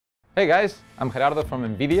Hey guys, I'm Gerardo from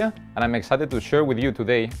NVIDIA, and I'm excited to share with you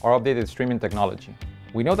today our updated streaming technology.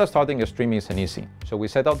 We know that starting a stream isn't easy, so we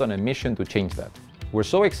set out on a mission to change that. We're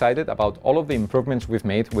so excited about all of the improvements we've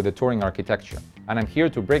made with the Turing architecture, and I'm here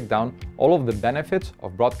to break down all of the benefits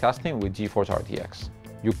of broadcasting with GeForce RTX.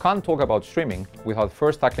 You can't talk about streaming without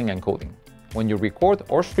first tackling encoding. When you record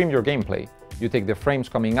or stream your gameplay, you take the frames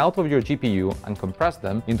coming out of your GPU and compress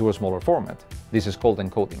them into a smaller format. This is called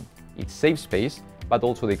encoding. It saves space, but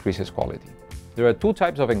also decreases quality. There are two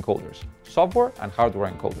types of encoders, software and hardware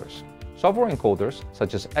encoders. Software encoders,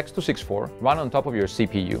 such as x264, run on top of your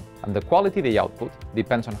CPU, and the quality they output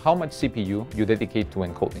depends on how much CPU you dedicate to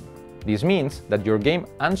encoding. This means that your game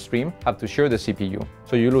and stream have to share the CPU,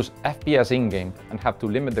 so you lose FPS in-game and have to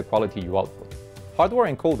limit the quality you output.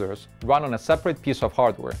 Hardware encoders run on a separate piece of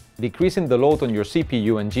hardware, decreasing the load on your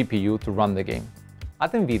CPU and GPU to run the game.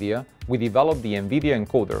 At NVIDIA, we developed the NVIDIA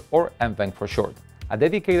encoder, or NVENC for short, a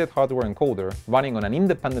dedicated hardware encoder running on an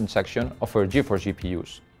independent section of our GeForce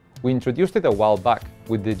GPUs. We introduced it a while back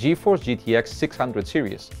with the GeForce GTX 600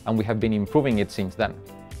 series, and we have been improving it since then.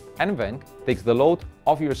 NVENC takes the load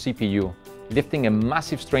off your CPU, lifting a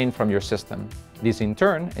massive strain from your system. This in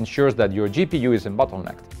turn ensures that your GPU isn't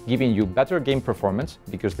bottlenecked, giving you better game performance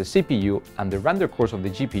because the CPU and the render cores of the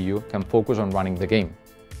GPU can focus on running the game.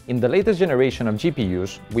 In the latest generation of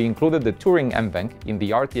GPUs, we included the Turing NVENC in the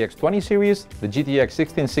RTX 20 series, the GTX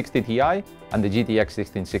 1660 Ti, and the GTX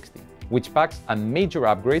 1660, which packs a major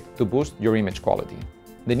upgrade to boost your image quality.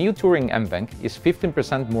 The new Turing NVENC is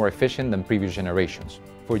 15% more efficient than previous generations.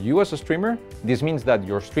 For you as a streamer, this means that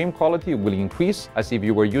your stream quality will increase as if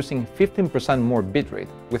you were using 15% more bitrate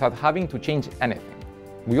without having to change anything.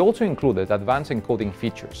 We also included advanced encoding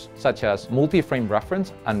features, such as multi-frame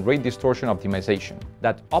reference and rate distortion optimization,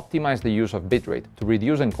 that optimize the use of bitrate to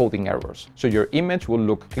reduce encoding errors, so your image will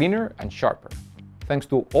look cleaner and sharper. Thanks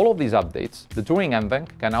to all of these updates, the Turing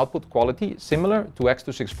NVENC can output quality similar to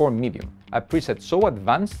x264 Medium, a preset so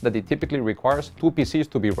advanced that it typically requires two PCs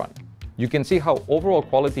to be run. You can see how overall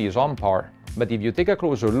quality is on par, but if you take a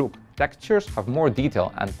closer look, textures have more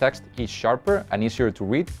detail and text is sharper and easier to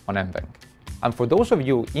read on NVENC. And for those of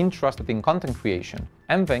you interested in content creation,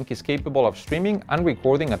 NVENC is capable of streaming and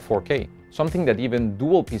recording at 4K, something that even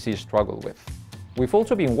dual PCs struggle with. We've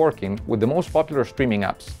also been working with the most popular streaming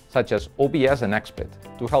apps, such as OBS and XSplit,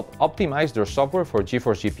 to help optimize their software for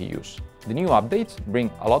GeForce GPUs. The new updates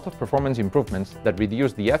bring a lot of performance improvements that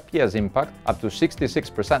reduce the FPS impact up to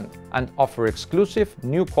 66% and offer exclusive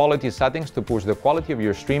new quality settings to push the quality of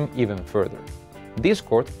your stream even further.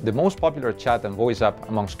 Discord, the most popular chat and voice app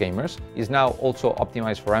amongst gamers, is now also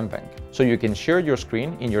optimized for NVENC, so you can share your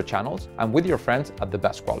screen in your channels and with your friends at the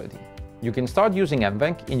best quality. You can start using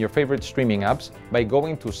NVENC in your favorite streaming apps by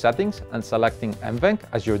going to Settings and selecting NVENC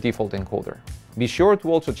as your default encoder. Be sure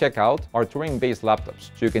to also check out our Turing-based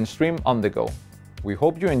laptops so you can stream on the go. We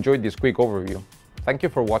hope you enjoyed this quick overview. Thank you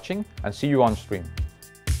for watching and see you on stream.